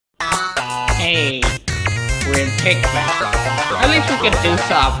Hey, we're in Pikmin. At least we can do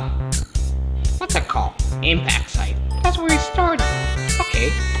some, what's it called? Impact site. That's where we started.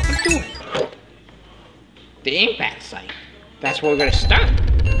 Okay, let's do it. The impact site. That's where we're gonna start.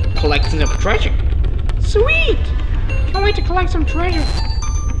 Collecting some treasure. Sweet! Can't wait to collect some treasure.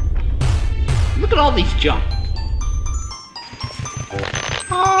 Look at all these junk.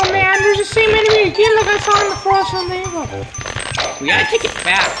 Oh man, there's the same enemy again like I saw in the forest on the eagle. We gotta take it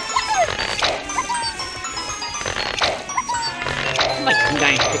back. I'm like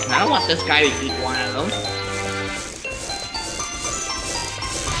dying Pikmin. I don't want this guy to eat one of them.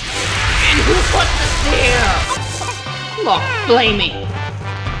 And who put this there? Look, flaming.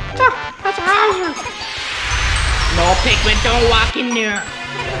 That's a hazard. No, Pikmin, don't walk in there.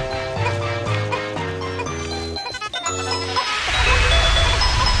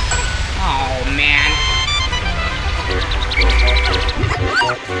 Oh man.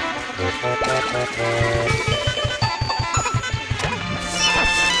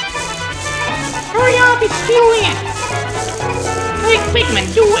 Hurry up, it's stealing it! Hey, Pikmin,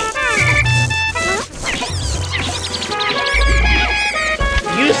 do it!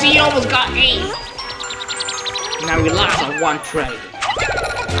 You see, you almost got 8. Now we lost on 1 trade.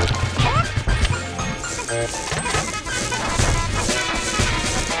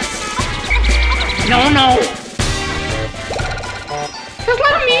 No, no! Just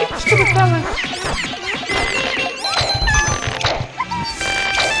let him eat, stupid fella!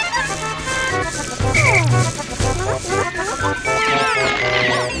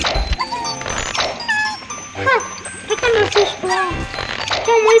 Pikmin is so strong.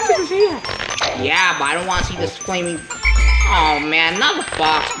 Can't wait to see it. Yeah, but I don't want to see this flaming. Oh man, another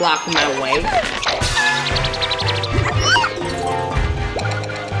fox blocking my way.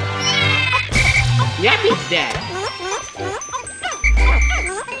 Yep, he's dead.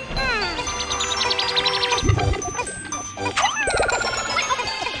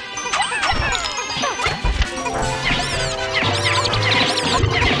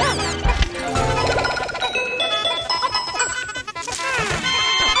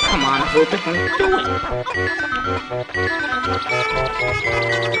 Come on, who can do it?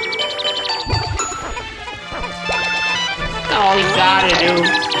 That's all you gotta do.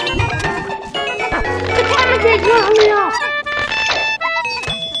 Hurry up!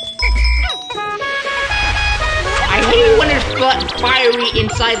 I hate it when there's fiery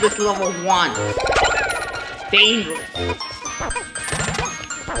inside this level 1. Dangerous.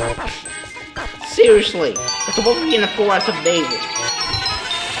 Seriously, it's supposed to be in the forest of David.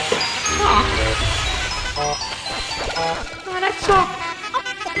 Oh, that sucks.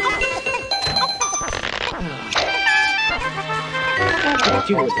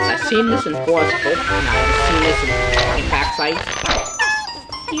 Do with this. I've seen this in Forest Hope, and I've seen this in Impact Site.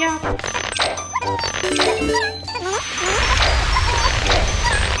 Yeah.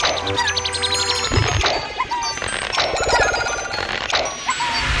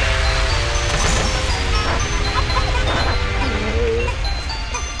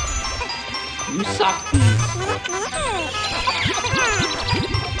 You suck.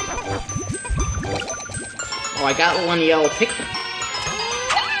 Oh, I got 1 yellow Pikmin.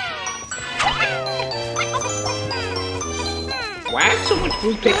 Why have so much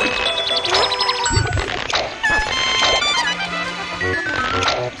blue Pikmin?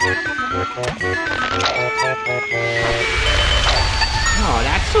 Oh,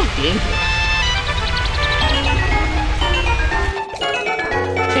 that's so dangerous.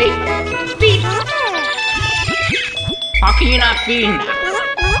 Hey, feed! How can you not feed him that?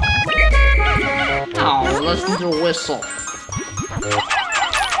 Oh, listen to the whistle.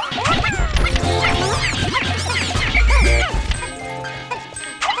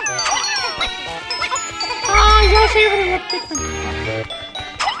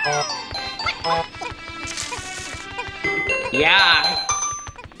 Yeah,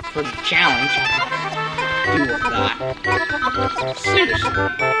 for the challenge, do with that. Seriously.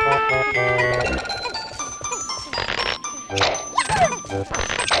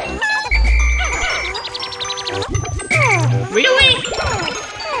 Really?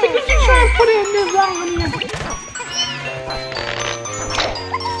 Because you try and put it in the wrong one here.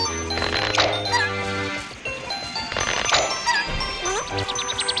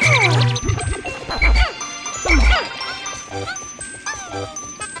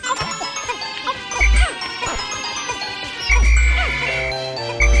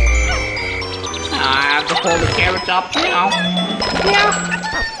 I have to pull the carrots up now. Yeah.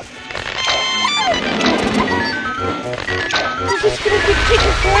 This is gonna be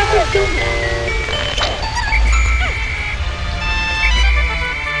taking forever to do.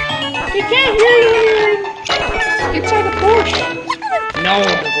 They can't hear you inside the bush. No,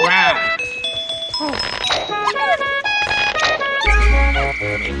 the ground. Oh.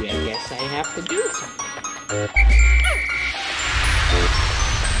 Maybe I guess I have to do something.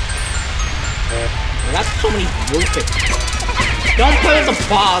 I got so many blue pictures. Don't play with the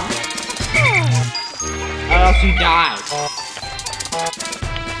bug, or else you die.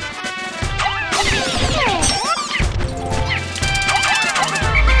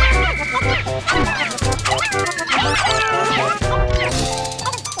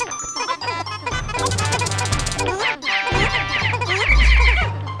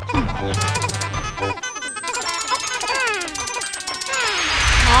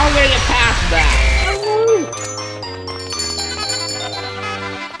 I'm gonna get past that.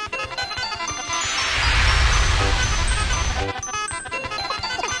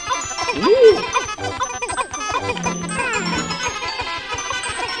 Ooh.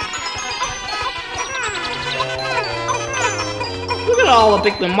 Look at all the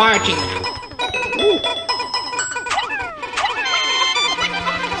Pikmin marching now. Ooh.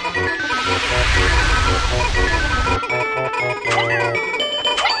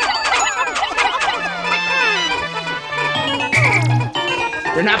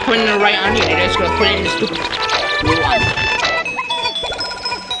 They're not putting it right on you, they're just gonna put it in the stupid blue onion.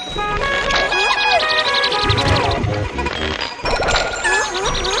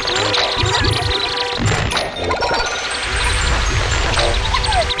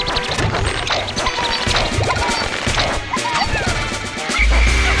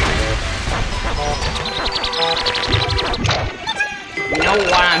 You know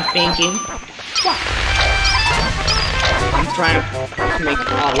what I'm thinking? What? I'm trying to make a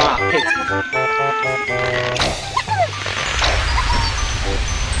lot of pictures.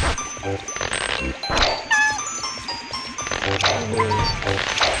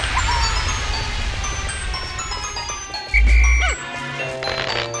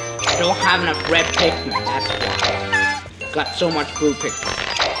 I don't have enough red Pikmin, that's why. Got so much blue Pikmin.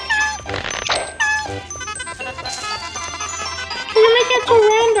 You make it so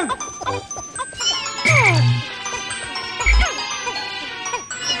random.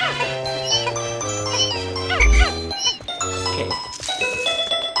 Okay.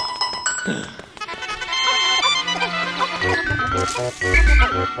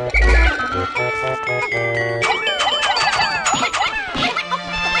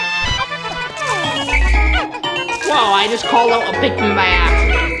 Whoa, I just called out a Pikmin by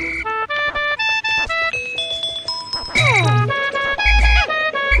accident.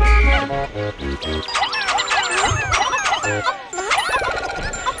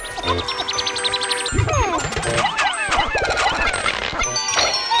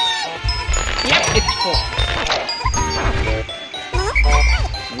 Yep, it's full.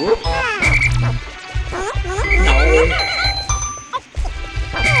 Whoops. No.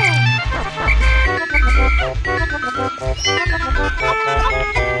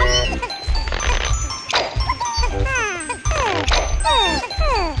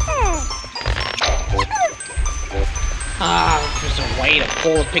 There's a way to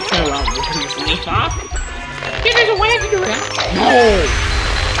pull a Pikmin without ripping this leaf off? Yeah, there's a way to do that. No!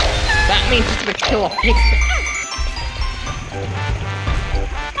 That means it's gonna kill a Pikmin.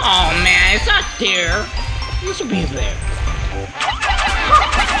 Oh man, it's not there. This will be there.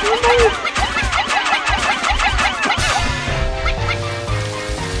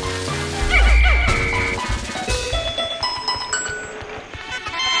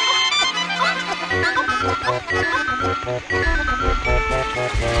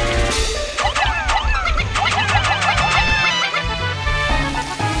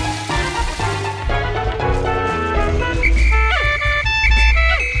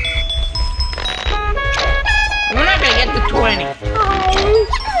 We're not gonna get to 20. Oh,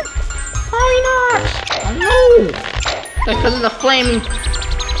 probably not. Oh no! Because of the flaming.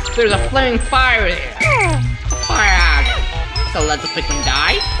 There's a flaming fire there. Fire hazard. So let the Pikmin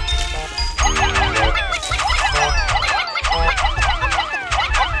die.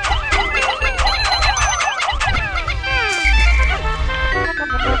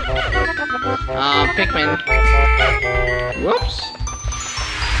 Pikmin. Whoops.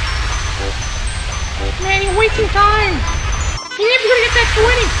 Man, you're wasting time. You're never gonna get that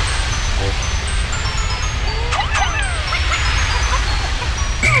 20.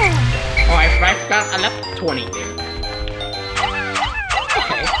 Oh, I forgot I left 20 there.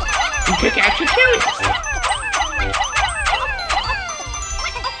 Okay. You took extra cherries.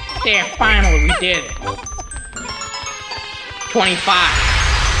 There, finally, we did it. 25.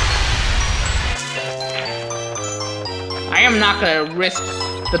 I am not gonna risk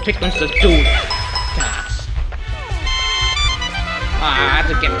the Pikmins to do that task. I have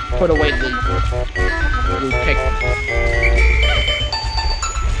to put away the blue Pikmin.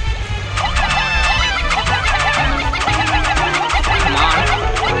 Come on.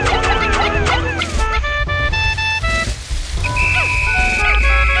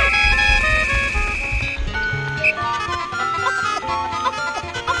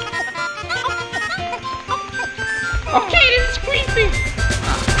 Okay, this is creepy.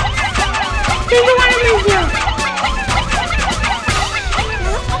 There's no enemies here.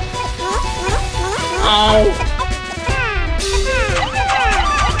 Oh.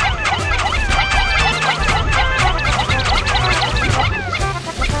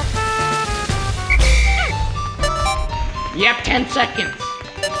 Yep, 10 seconds.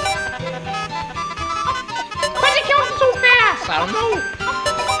 Why is it counting so fast? I don't know.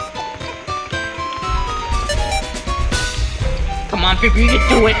 Come on, Pippi, you can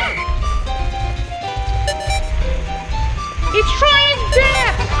do it. It's trying its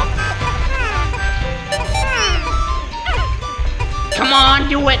best. Come on,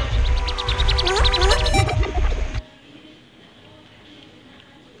 do it.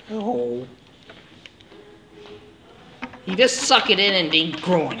 Oh. You just suck it in and didn't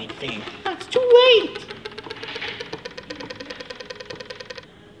grow anything. That's too late.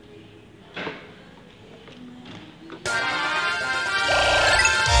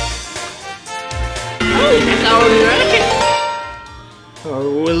 Now we're ready.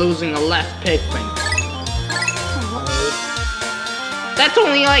 Oh, we're losing a left Pikmin. That's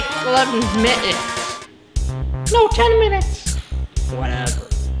only like 11 minutes. No, 10 minutes. Whatever.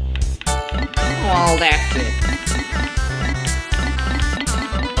 Well, that's it.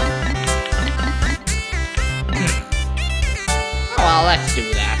 Well, let's do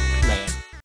that.